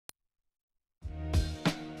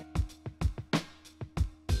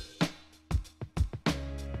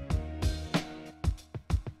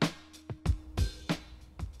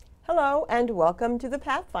Hello and welcome to the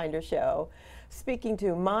Pathfinder Show, speaking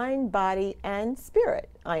to mind, body, and spirit.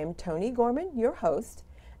 I am Toni Gorman, your host,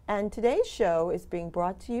 and today's show is being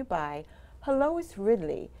brought to you by Lois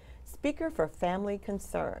Ridley, speaker for family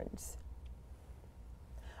concerns.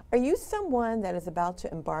 Are you someone that is about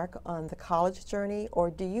to embark on the college journey, or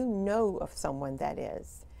do you know of someone that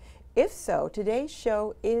is? If so, today's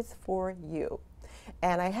show is for you.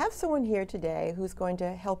 And I have someone here today who's going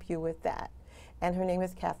to help you with that. And her name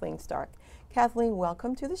is Kathleen Stark. Kathleen,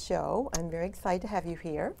 welcome to the show. I'm very excited to have you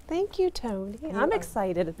here. Thank you, Toni. I'm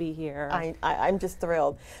excited to be here. I'm just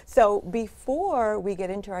thrilled. So before we get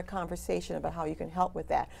into our conversation about how you can help with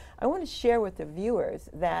that, I want to share with the viewers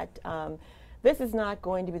that this is not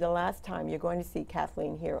going to be the last time you're going to see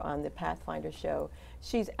Kathleen here on the Pathfinder Show.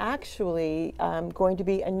 She's actually going to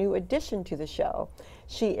be a new addition to the show.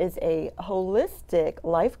 She is a holistic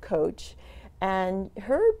life coach, and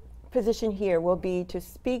her position here will be to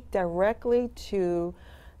speak directly to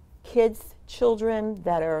kids, children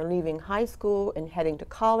that are leaving high school and heading to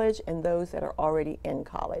college, and those that are already in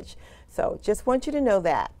college. So just want you to know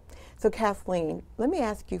that. So Kathleen, let me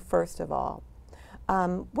ask you first of all,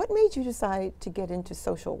 what made you decide to get into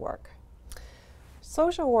social work?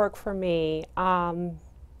 Social work for me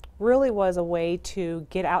really was a way to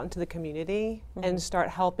get out into the community and start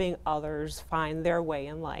helping others find their way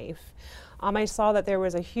in life. I saw that there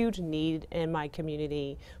was a huge need in my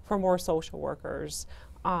community for more social workers.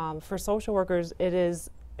 For social workers, it is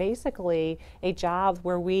basically a job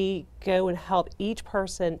where we go and help each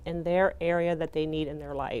person in their area that they need in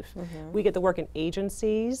their life. We get to work in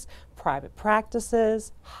agencies, private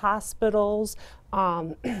practices, hospitals,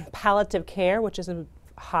 palliative care, which is a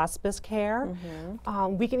hospice care.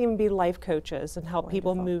 We can even be life coaches and help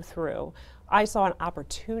people move through. I saw an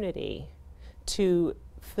opportunity to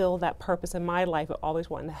fill that purpose in my life of always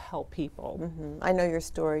wanting to help people. I know your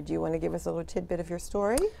story. Do you want to give us a little tidbit of your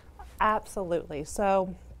story? Absolutely.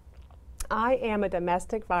 So I am a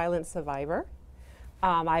domestic violence survivor.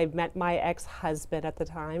 I met my ex-husband at the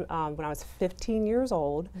time when I was 15 years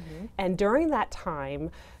old. And during that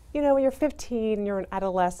time, you know, when you're 15, you're an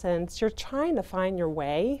adolescent, you're trying to find your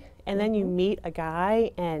way, and then you meet a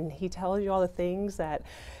guy and he tells you all the things that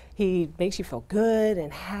he makes you feel good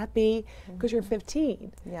and happy because you're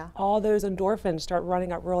 15. Yeah. All those endorphins start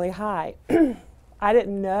running up really high. I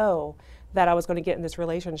didn't know that I was going to get in this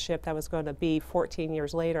relationship that was going to be 14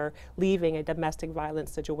 years later, leaving a domestic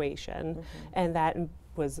violence situation. And that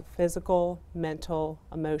was physical, mental,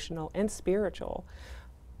 emotional, and spiritual.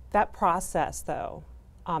 That process, though,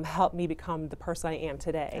 helped me become the person I am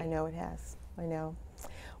today. I know it has. I know.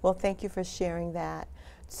 Well, thank you for sharing that.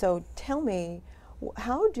 So tell me,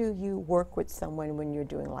 how do you work with someone when you're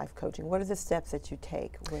doing life coaching? What are the steps that you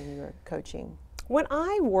take when you're coaching? When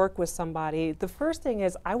I work with somebody, the first thing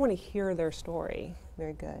is I want to hear their story.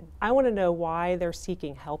 Very good. I want to know why they're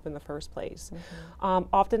seeking help in the first place.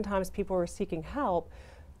 Oftentimes people are seeking help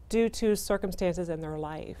due to circumstances in their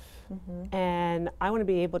life. And I want to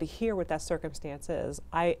be able to hear what that circumstance is.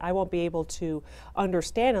 I won't be able to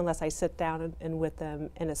understand unless I sit down and with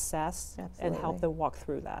them and assess and help them walk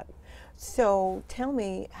through that. So tell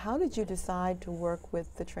me, how did you decide to work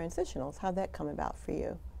with the transitionals? How'd that come about for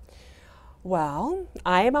you? Well,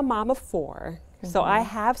 I am a mom of 4, so I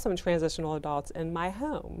have some transitional adults in my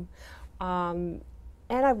home. And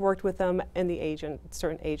I've worked with them in the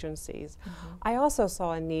certain agencies. I also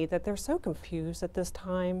saw a need that they're so confused at this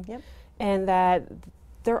time and that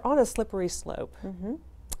they're on a slippery slope.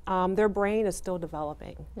 Their brain is still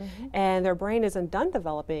developing, and their brain isn't done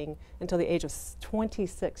developing until the age of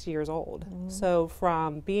 26 years old. So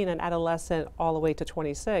from being an adolescent all the way to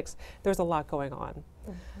 26, there's a lot going on.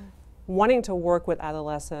 Wanting to work with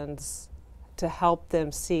adolescents to help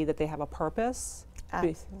them see that they have a purpose.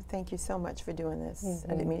 Thank you so much for doing this.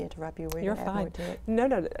 I didn't mean to interrupt you. You're fine.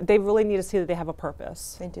 No, they really need to see that they have a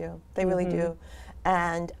purpose. They do. They really do.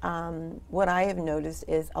 And what I have noticed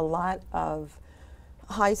is a lot of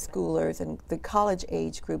high schoolers and the college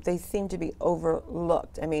age group, they seem to be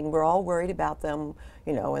overlooked. I mean, we're all worried about them,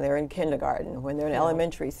 you know, when they're in kindergarten, when they're in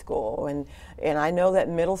elementary school, and I know that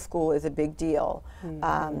middle school is a big deal,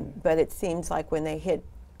 but it seems like when they hit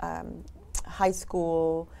high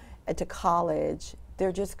school and to college,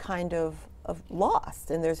 they're just kind of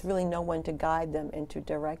lost, and there's really no one to guide them and to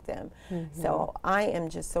direct them. So I am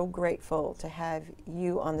just so grateful to have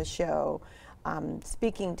you on the show,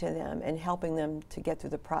 speaking to them and helping them to get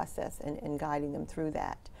through the process and guiding them through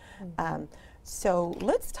that. So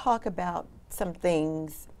let's talk about some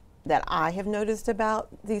things that I have noticed about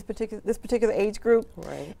this particular age group.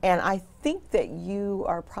 And I think that you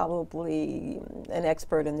are probably an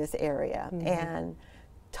expert in this area. And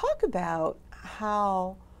talk about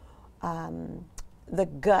how the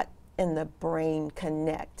gut and the brain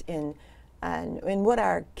connect, and what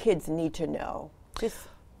our kids need to know. Just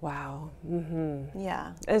wow.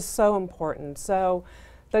 yeah, It's so important. So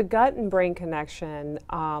the gut and brain connection,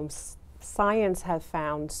 science has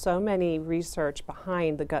found so many research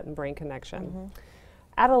behind the gut and brain connection.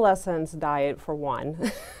 Adolescents' diet, for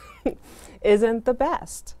one, isn't the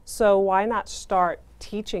best. So why not start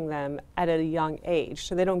teaching them at a young age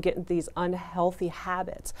so they don't get into these unhealthy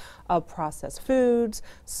habits of processed foods,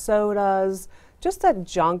 sodas, just that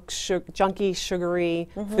junky, sugary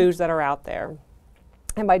foods that are out there.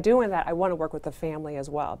 And by doing that, I want to work with the family as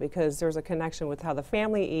well, because there's a connection with how the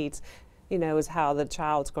family eats, you know, is how the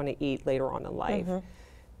child's going to eat later on in life.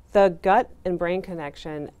 The gut and brain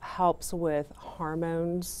connection helps with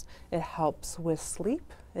hormones, it helps with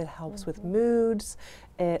sleep, it helps with moods,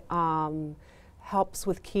 it helps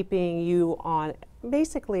with keeping you on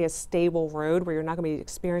basically a stable road where you're not going to be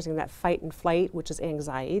experiencing that fight and flight, which is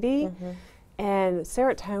anxiety. And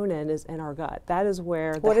serotonin is in our gut. That is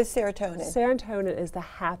where what is serotonin? Serotonin is the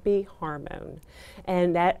happy hormone,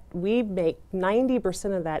 and that we make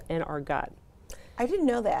 90% of that in our gut. I didn't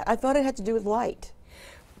know that. I thought it had to do with light.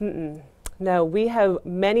 No, we have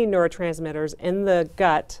many neurotransmitters in the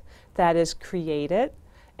gut that is created,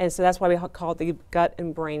 and so that's why we call it the gut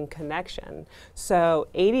and brain connection. So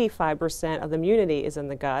 85% of the immunity is in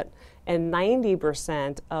the gut, and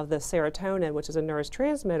 90% of the serotonin, which is a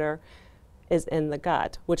neurotransmitter, is in the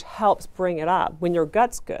gut, which helps bring it up when your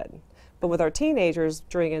gut's good. But with our teenagers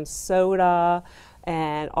drinking soda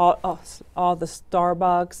and all the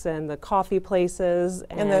Starbucks and the coffee places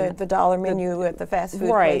and the dollar menu at the fast food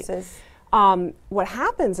places. What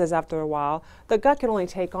happens is after a while, the gut can only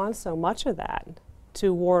take on so much of that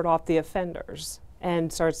to ward off the offenders,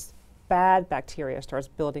 and bad bacteria starts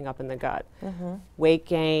building up in the gut. Weight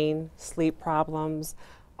gain, sleep problems,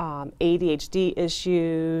 ADHD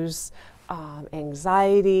issues,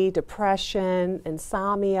 anxiety, depression,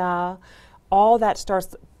 insomnia, all that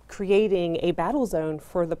starts creating a battle zone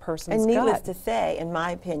for the person's gut. And needless to say, in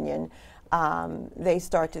my opinion, they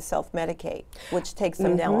start to self-medicate, which takes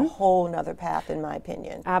them down a whole nother path, in my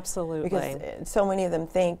opinion. Absolutely. Because so many of them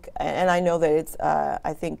think, and I know that it's,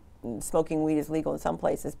 I think smoking weed is legal in some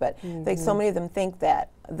places, but so many of them think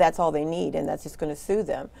that that's all they need and that's just going to soothe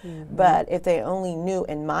them. But if they only knew,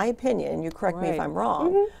 in my opinion, and you correct me if I'm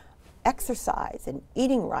wrong, exercise and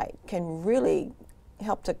eating right can really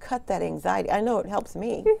help to cut that anxiety. I know it helps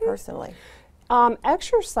me personally.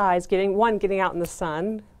 Exercise, getting out in the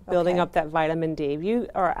sun, building up that vitamin D. If you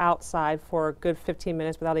are outside for a good 15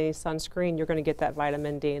 minutes without any sunscreen, you're going to get that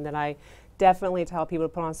vitamin D. And then I definitely tell people to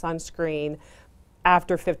put on sunscreen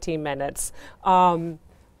after 15 minutes.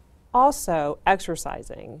 Also,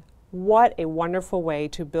 exercising. What a wonderful way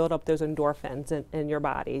to build up those endorphins in your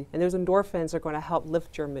body. And those endorphins are going to help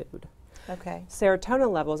lift your mood. Serotonin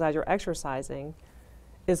levels as you're exercising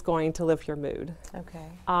is going to lift your mood.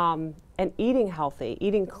 And eating healthy,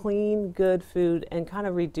 eating clean, good food, and kind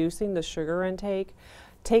of reducing the sugar intake,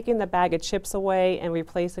 taking the bag of chips away and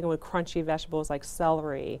replacing it with crunchy vegetables like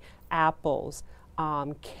celery, apples,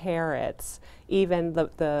 carrots, even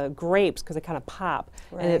the grapes, because they kind of pop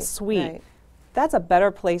and it's sweet. That's a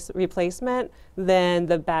better replacement than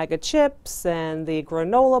the bag of chips and the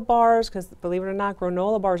granola bars, because believe it or not,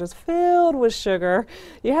 granola bars is filled with sugar.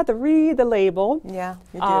 You have to read the label. Yeah,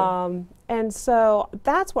 you do. And so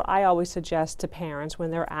that's what I always suggest to parents when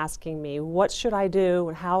they're asking me, what should I do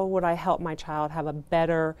and how would I help my child have a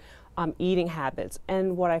better eating habits?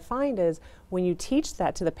 And what I find is when you teach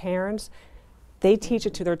that to the parents, they teach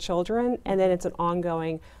it to their children, and then it's an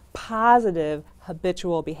ongoing positive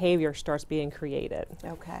habitual behavior starts being created.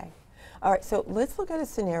 All right, so let's look at a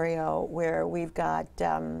scenario where we've got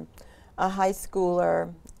a high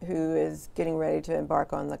schooler who is getting ready to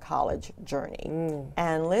embark on the college journey.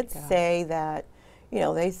 And let's say that, you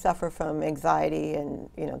know, they suffer from anxiety, and,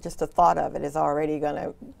 you know, just the thought of it is already going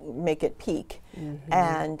to make it peak.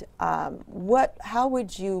 And how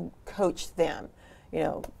would you coach them, you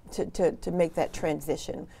know, to make that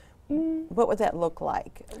transition? What would that look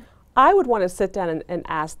like? I would want to sit down and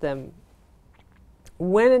ask them,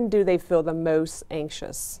 when do they feel the most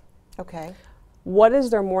anxious? What is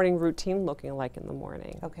their morning routine looking like in the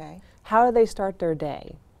morning? How do they start their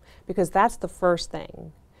day? Because that's the first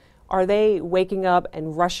thing. Are they waking up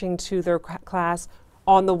and rushing to their class,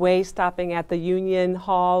 on the way stopping at the union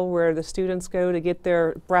hall where the students go to get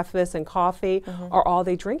their breakfast and coffee, or all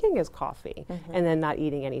they drinking is coffee and then not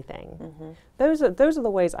eating anything? Those are the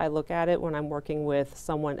ways I look at it when I'm working with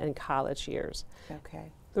someone in college years.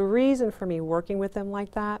 The reason for me working with them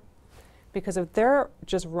like that, Because if they're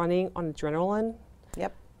just running on adrenaline,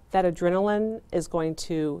 Yep. that adrenaline is going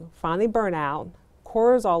to finally burn out,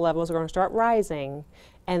 cortisol levels are going to start rising,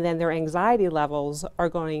 and then their anxiety levels are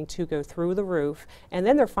going to go through the roof, and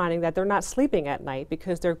then they're finding that they're not sleeping at night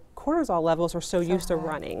because their cortisol levels are so used to high.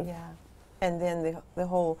 running. Yeah. And then the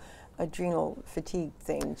whole adrenal fatigue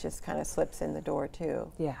thing just kind of slips in the door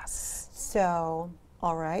too. Yes. So,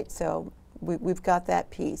 all right, so we've got that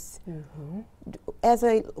piece. Mm-hmm.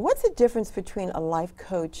 What's the difference between a life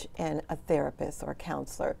coach and a therapist or a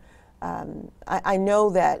counselor? I know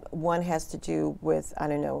that one has to do with, I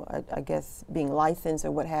don't know, I guess being licensed or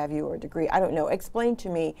what have you, or a degree. I don't know. Explain to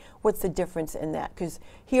me what's the difference in that, because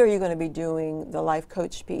here you're going to be doing the life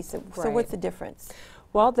coach piece. So what's the difference?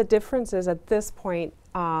 Well, the difference is at this point,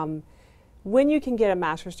 when you can get a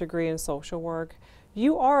master's degree in social work,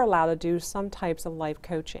 you are allowed to do some types of life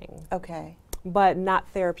coaching. Okay. But not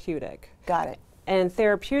therapeutic. Got it. And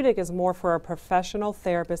therapeutic is more for a professional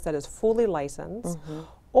therapist that is fully licensed,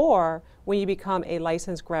 or when you become a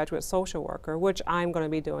licensed graduate social worker, which I'm going to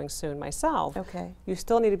be doing soon myself. Okay. You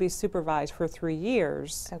still need to be supervised for 3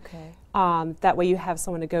 years. Okay. That way you have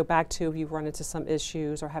someone to go back to if you run into some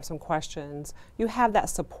issues or have some questions. You have that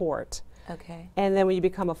support. Okay. And then when you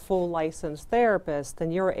become a full licensed therapist,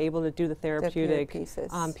 then you're able to do the therapeutic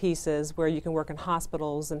pieces where you can work in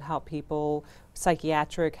hospitals and help people,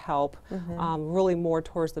 psychiatric help, really more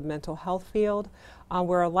towards the mental health field,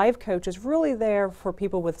 where a life coach is really there for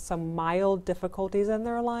people with some mild difficulties in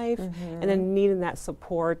their life and then needing that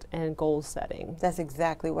support and goal setting. That's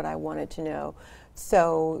exactly what I wanted to know.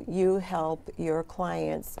 So you help your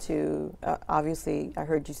clients to, obviously, I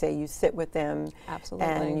heard you say you sit with them. Absolutely.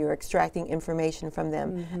 And you're extracting information from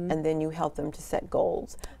them, and then you help them to set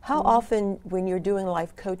goals. How often, when you're doing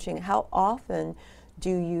life coaching, how often do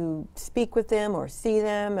you speak with them or see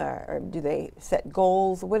them, or do they set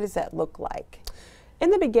goals? What does that look like? In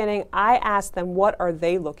the beginning, I ask them what are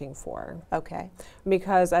they looking for. Okay.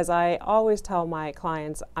 Because as I always tell my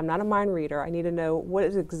clients, I'm not a mind reader. I need to know what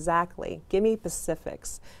is exactly. Give me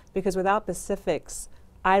specifics. Because without specifics,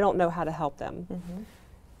 I don't know how to help them.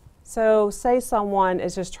 So say someone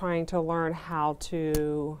is just trying to learn how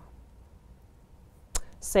to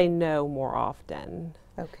say no more often.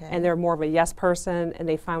 Okay. And they're more of a yes person, and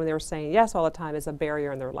they find when they were saying yes all the time is a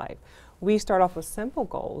barrier in their life. We start off with simple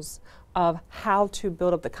goals of how to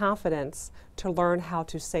build up the confidence to learn how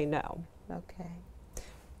to say no. Okay.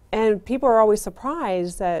 And people are always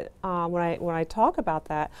surprised that when I talk about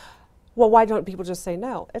that, well, why don't people just say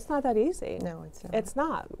no? It's not that easy. No, it's not. It's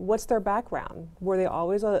not. What's their background? Were they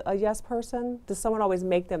always a yes person? Does someone always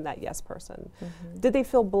make them that yes person? Did they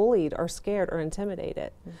feel bullied or scared or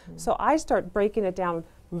intimidated? So I start breaking it down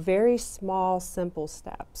very small, simple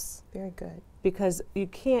steps. Very good. Because you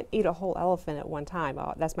can't eat a whole elephant at one time.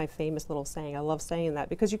 That's my famous little saying. I love saying that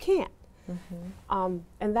because you can't. And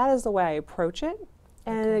that is the way I approach it.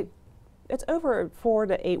 And it's over 4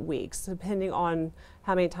 to 8 weeks, depending on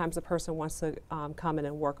how many times the person wants to come in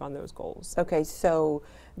and work on those goals. Okay, so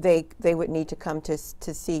they would need to come to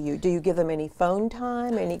see you. Do you give them any phone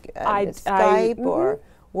time, any Skype, or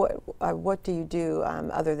what do you do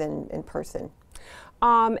other than in person?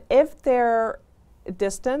 If they're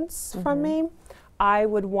distance from me, I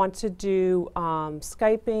would want to do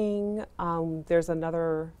Skyping. There's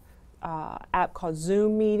another app called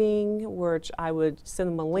Zoom meeting, which I would send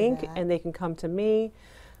them a link and they can come to me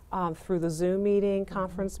through the Zoom meeting,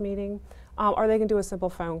 conference meeting, or they can do a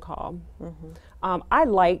simple phone call. I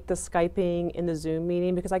like the Skyping in the Zoom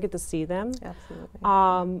meeting because I get to see them.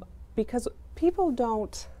 Absolutely. Because people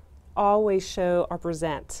don't always show or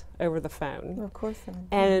present over the phone. Of course not.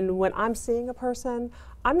 And when I'm seeing a person,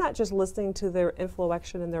 I'm not just listening to their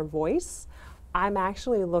inflection in their voice. I'm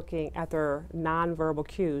actually looking at their nonverbal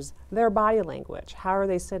cues, their body language. How are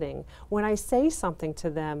they sitting? When I say something to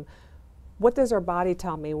them, what does their body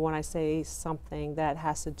tell me when I say something that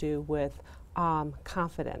has to do with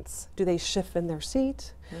confidence? Do they shift in their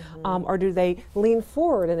seat? Or do they lean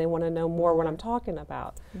forward and they want to know more what I'm talking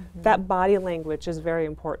about? That body language is very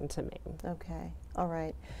important to me. Okay, all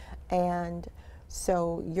right. And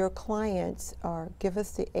so your clients give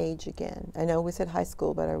us the age again. I know we said high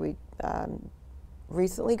school, but are we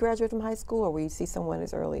recently graduated from high school, or will you see someone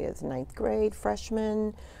as early as 9th grade,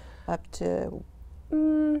 freshman, up to?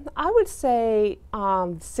 I would say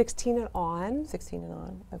 16 and on. 16 and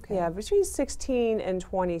on, okay. Yeah, between 16 and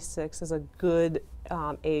 26 is a good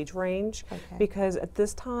age range, because at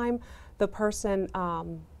this time the person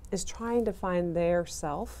is trying to find their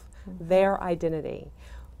self, their identity,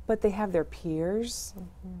 but they have their peers.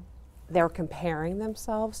 They're comparing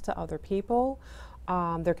themselves to other people.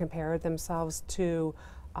 They're comparing themselves to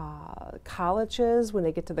colleges, when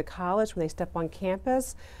they get to the college, when they step on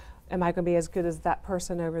campus, am I going to be as good as that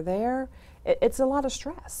person over there? It's a lot of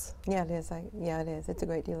stress. Yeah, it is. Yeah, it is. It's a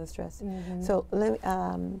great deal of stress. So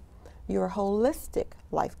you're a holistic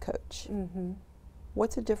life coach.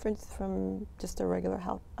 What's the difference from just a regular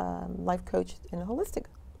life coach and a holistic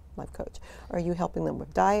life coach? Are you helping them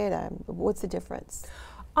with diet? What's the difference?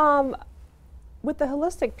 With the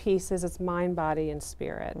holistic pieces, it's mind, body, and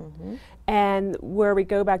spirit. And where we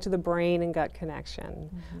go back to the brain and gut connection.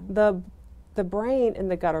 The brain and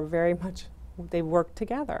the gut are very much, they work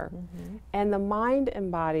together. And the mind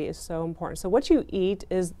and body is so important. So what you eat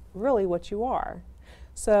is really what you are.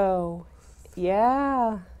 So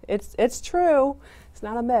yeah, it's true. It's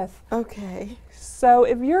not a myth. Okay. So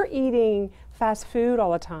if you're eating fast food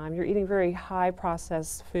all the time, you're eating very high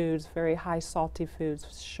processed foods, very high salty foods,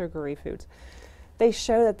 sugary foods, they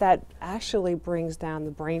show that that actually brings down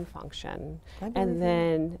the brain function. And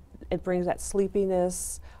then it brings that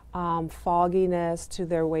sleepiness, fogginess to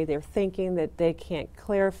their way they're thinking, that they can't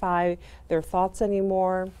clarify their thoughts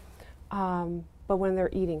anymore. But when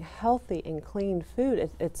they're eating healthy and clean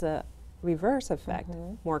food, it's a reverse effect.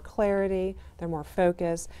 More clarity, they're more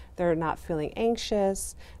focused, they're not feeling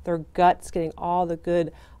anxious, their gut's getting all the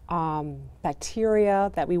good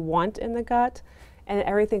bacteria that we want in the gut, and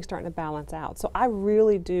everything's starting to balance out. So I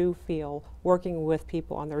really do feel working with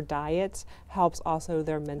people on their diets helps also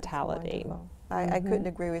their mentality. I couldn't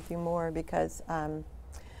agree with you more, because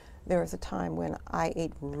there was a time when I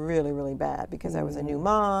ate really, really bad because I was a new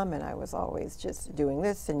mom and I was always just doing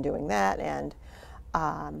this and doing that, and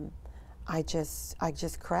I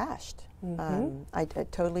just crashed. I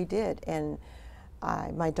totally did. And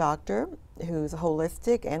my doctor, who's a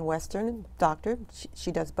holistic and Western doctor,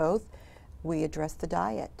 she does both. We addressed the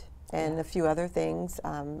diet and a few other things.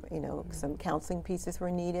 You know, some counseling pieces were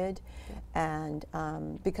needed, and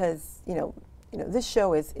because this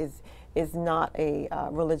show is not a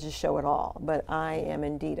religious show at all, but I am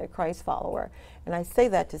indeed a Christ follower, and I say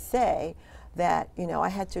that to say that I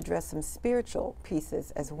had to address some spiritual pieces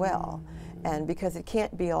as well, and because it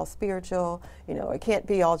can't be all spiritual, it can't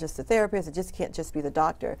be all just the therapist, it just can't just be the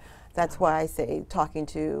doctor. That's why I say talking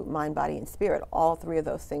to mind, body, and spirit. All three of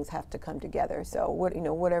those things have to come together. So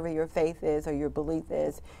whatever your faith is or your belief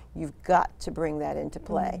is, you've got to bring that into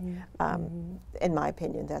play. In my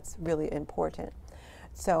opinion, that's really important.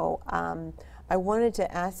 So I wanted to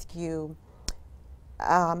ask you,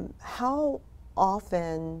 how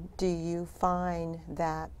often do you find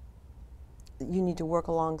that you need to work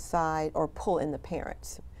alongside or pull in the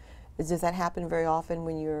parents? Does that happen very often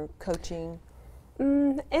when you're coaching?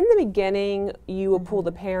 In the beginning, you will pull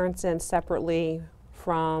the parents in separately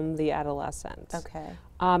from the adolescent. Okay.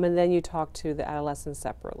 And then you talk to the adolescent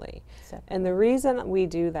separately. And the reason we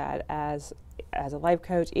do that as a life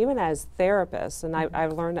coach, even as therapists, and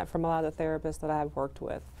I've learned that from a lot of the therapists that I've worked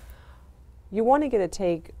with, you want to get a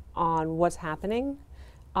take on what's happening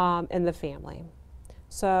in the family.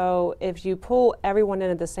 So if you pull everyone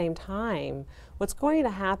in at the same time, what's going to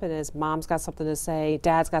happen is mom's got something to say,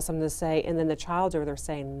 dad's got something to say, and then the child's over there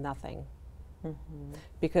saying nothing.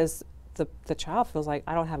 Because the child feels like,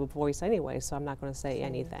 I don't have a voice anyway, so I'm not going to say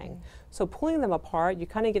anything. So pulling them apart, you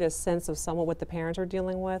kind of get a sense of somewhat what the parents are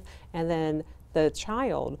dealing with, and then the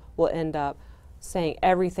child will end up saying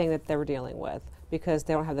everything that they were dealing with, because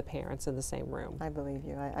they don't have the parents in the same room. I believe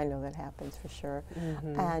you. I know that happens for sure.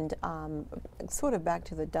 And sort of back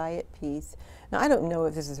to the diet piece. Now, I don't know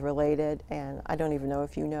if this is related, and I don't even know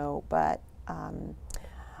if you know, but I'm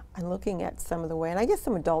looking at some of the way, and I guess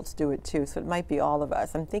some adults do it too, so it might be all of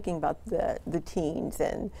us. I'm thinking about the teens,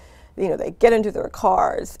 and they get into their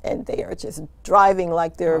cars and they are just driving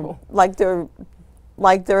like they're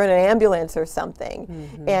in an ambulance or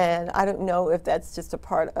something. And I don't know if that's just a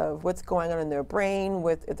part of what's going on in their brain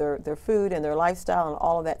with their food and their lifestyle, and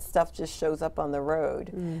all of that stuff just shows up on the road.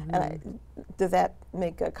 And does that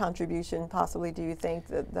make a contribution possibly, do you think,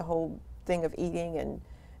 the whole thing of eating? And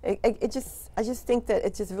I just think that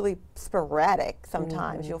it's just really sporadic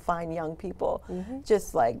sometimes. You'll find young people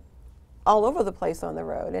just like all over the place on the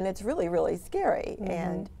road, and it's really, really scary.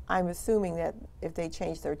 And I'm assuming that if they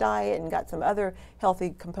changed their diet and got some other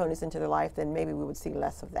healthy components into their life, then maybe we would see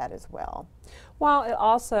less of that as well. Well, it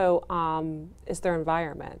also is their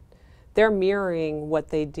environment. They're mirroring what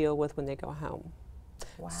they deal with when they go home.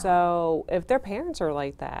 Wow. So if their parents are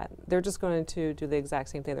like that, they're just going to do the exact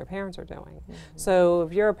same thing their parents are doing. So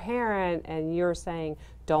if you're a parent and you're saying,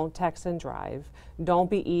 don't text and drive, don't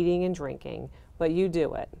be eating and drinking, but you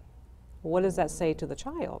do it, what does that say to the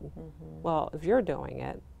child? Well, if you're doing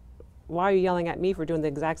it, why are you yelling at me for doing the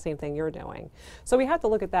exact same thing you're doing? So we have to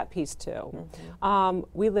look at that piece too.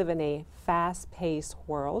 We live in a fast-paced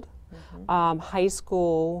world. High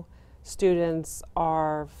school students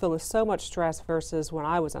are filled with so much stress versus when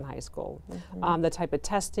I was in high school. The type of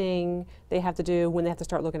testing they have to do, when they have to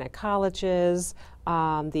start looking at colleges,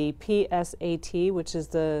 the PSAT, which is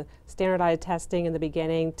the standardized testing in the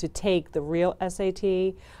beginning to take the real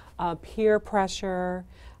SAT, peer pressure.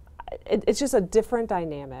 It's just a different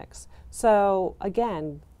dynamics. So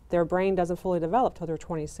again, their brain doesn't fully develop till they're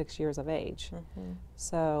 26 years of age.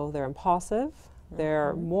 So they're impulsive,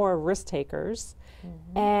 they're more risk takers,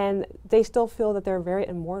 and they still feel that they're very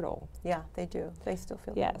immortal. Yeah, they do. They still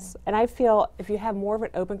feel Yes, and I feel if you have more of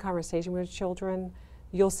an open conversation with children,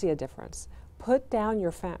 you'll see a difference. Put down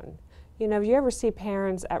your phone. You know, if you ever see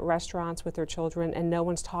parents at restaurants with their children and no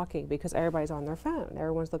one's talking because everybody's on their phone,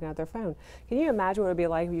 everyone's looking at their phone. Can you imagine what it would be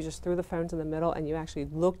like if you just threw the phones in the middle and you actually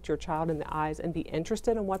looked your child in the eyes and be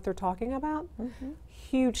interested in what they're talking about?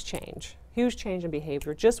 Huge change in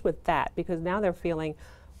behavior just with that, because now they're feeling,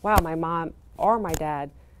 wow, my mom or my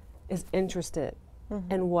dad is interested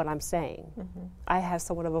in what I'm saying. I have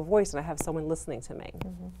somewhat of a voice and I have someone listening to me.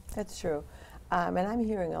 That's true. And I'm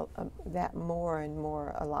hearing that more and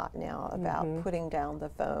more a lot now about putting down the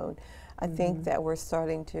phone. I think that we're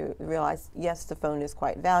starting to realize, yes, the phone is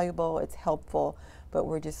quite valuable, it's helpful, but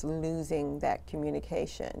we're just losing that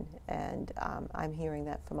communication. And I'm hearing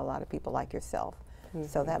that from a lot of people like yourself.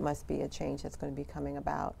 So that must be a change that's going to be coming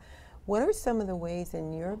about. What are some of the ways,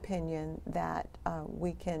 in your opinion, that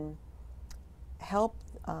we can help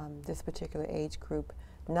this particular age group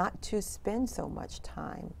not to spend so much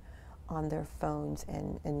time on their phones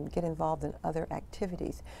and get involved in other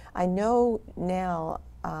activities? I know now,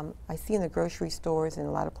 I see in the grocery stores and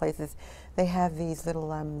a lot of places, they have these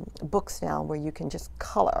little books now where you can just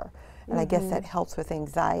color. And I guess that helps with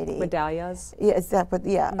anxiety. Medallias? Yeah, is that what,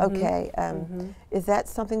 yeah, okay. Is that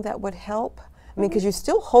something that would help? I mean, because you're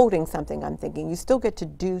still holding something, I'm thinking. You still get to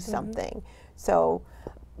do something. So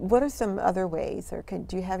what are some other ways, or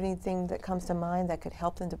do you have anything that comes to mind that could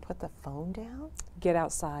help them to put the phone down? Get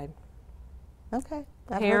outside. Okay.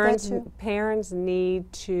 I've heard that too. Parents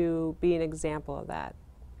need to be an example of that.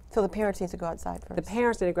 So the parents need to go outside first. The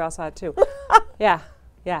parents need to go outside too. Yeah.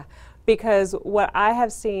 Because what I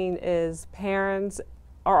have seen is parents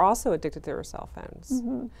are also addicted to their cell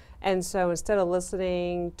phones. And so instead of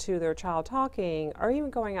listening to their child talking or even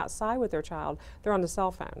going outside with their child, they're on the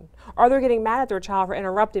cell phone. Or they're getting mad at their child for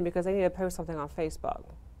interrupting because they need to post something on Facebook.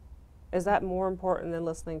 Is that more important than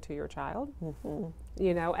listening to your child?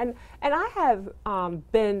 You know, and I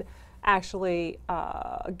have been actually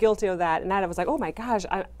guilty of that, and I was like, oh my gosh,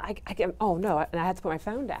 I can, oh no, and I had to put my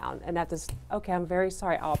phone down, and at this, okay, I'm very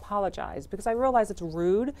sorry, I'll apologize, because I realize it's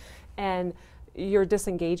rude, and you're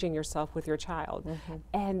disengaging yourself with your child.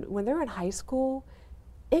 And when they're in high school,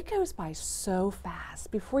 it goes by so fast.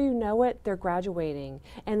 Before you know it, they're graduating,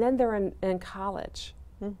 and then they're in college.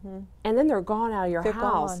 And then they're gone out of your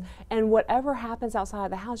house. And whatever happens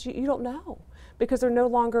outside the house, you don't know, because they're no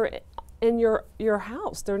longer in your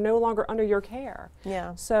house. They're no longer under your care.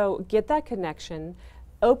 Yeah. So get that connection,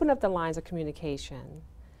 open up the lines of communication,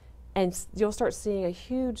 and you'll start seeing a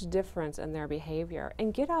huge difference in their behavior.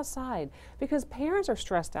 And get outside, because parents are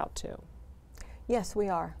stressed out too. Yes, we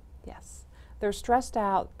are. Yes. They're stressed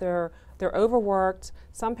out, they're overworked.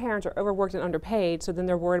 Some parents are overworked and underpaid, so then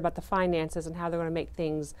they're worried about the finances and how they're going to make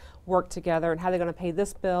things work together and how they're going to pay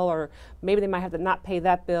this bill, or maybe they might have to not pay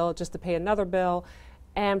that bill just to pay another bill.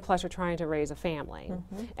 And plus, you're trying to raise a family.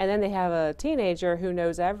 And then they have a teenager who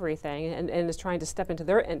knows everything and is trying to step into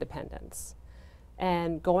their independence.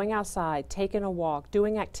 And going outside, taking a walk,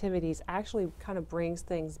 doing activities actually kind of brings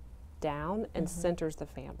things down and centers the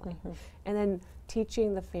family. And then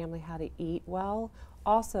teaching the family how to eat well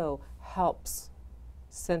also helps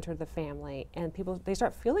center the family. And people, they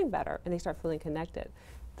start feeling better and they start feeling connected.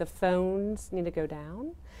 The phones need to go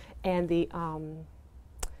down, and the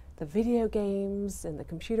video games and the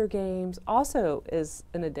computer games also is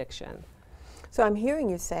an addiction. So I'm hearing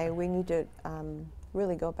you say we need to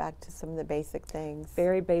really go back to some of the basic things.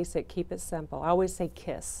 Very basic, keep it simple. I always say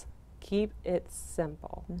KISS. Keep it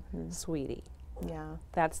simple, sweetie. Yeah.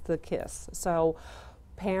 That's the KISS. So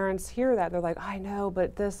parents hear that, they're like, I know,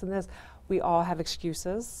 but this and this. We all have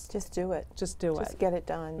excuses. Just do it. Just do it. Just get it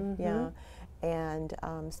done, yeah. And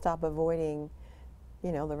stop avoiding,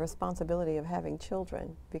 you know, the responsibility of having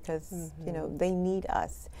children, because, you know, they need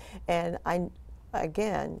us. And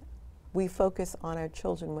again, we focus on our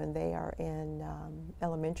children when they are in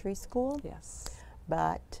elementary school. Yes.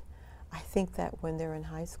 But I think that when they're in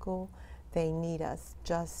high school, they need us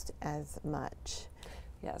just as much.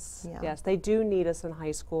 Yes, Yeah. yes, they do need us in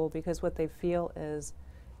high school because what they feel is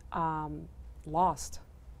lost.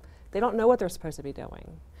 They don't know what they're supposed to be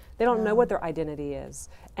doing. They don't know what their identity is.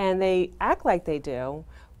 And they act like they do,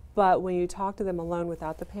 but when you talk to them alone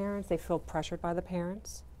without the parents, they feel pressured by the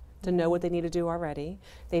parents to know what they need to do already.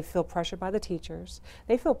 They feel pressured by the teachers.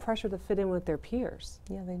 They feel pressure to fit in with their peers.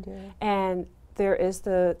 Yeah, they do. And there is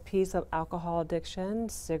the piece of alcohol addiction,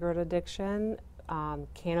 cigarette addiction,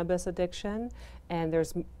 cannabis addiction, and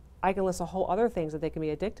I can list a whole other things that they can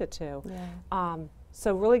be addicted to. Yeah.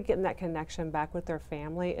 So really getting that connection back with their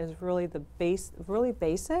family is really really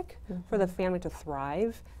basic for the family to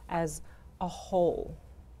thrive as a whole.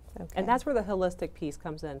 Okay. And that's where the holistic piece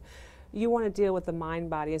comes in. You want to deal with the mind,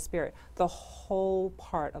 body, and spirit, the whole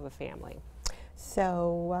part of a family.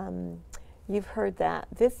 So you've heard that.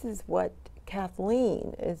 This is what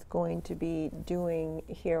Kathleen is going to be doing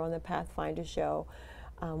here on the Pathfinder Show.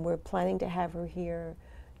 We're planning to have her here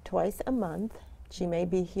twice a month. She may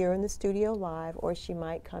be here in the studio live, or she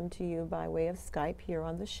might come to you by way of Skype here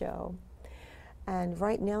on the show. And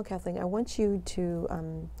right now, Kathleen, I want you to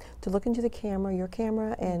look into the camera, your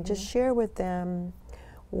camera, and just share with them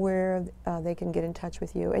where they can get in touch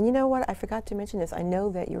with you. And you know what? I forgot to mention this. I know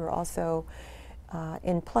that you're also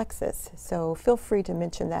in Plexus, so feel free to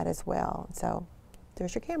mention that as well. So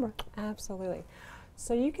there's your camera. Absolutely.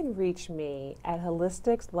 So you can reach me at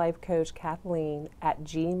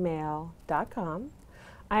holisticsLifeCoachKathleen@gmail.com.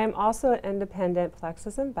 I am also an independent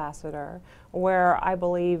Plexus ambassador, where I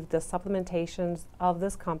believe the supplementations of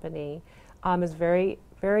this company is very,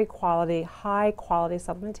 very quality, high quality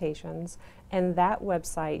supplementations. And that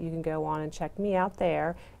website, you can go on and check me out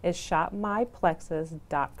there, is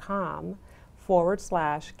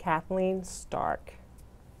shopmyplexus.com/Kathleen Stark.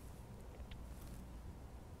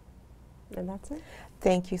 And that's it.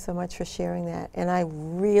 Thank you so much for sharing that. And I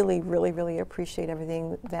really, really, really appreciate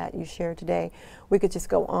everything that you shared today. We could just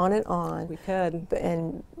go on and on. We could.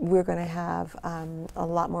 And we're going to have a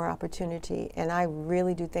lot more opportunity. And I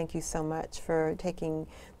really do thank you so much for taking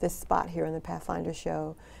this spot here in the Pathfinder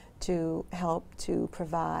Show to help to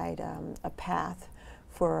provide a path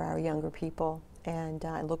for our younger people. And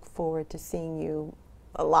I look forward to seeing you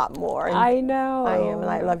a lot more. And I know. I am, and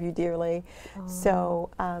I love you dearly. So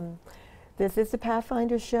this is the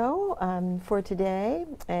Pathfinder Show for today,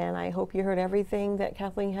 and I hope you heard everything that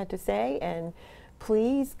Kathleen had to say. And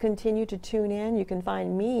please continue to tune in. You can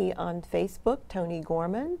find me on Facebook, Toni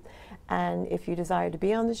Gorman. And if you desire to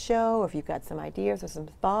be on the show, or if you've got some ideas or some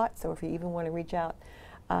thoughts, or if you even want to reach out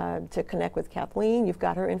to connect with Kathleen, you've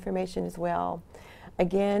got her information as well.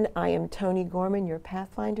 Again, I am Toni Gorman, your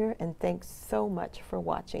Pathfinder, and thanks so much for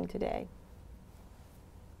watching today.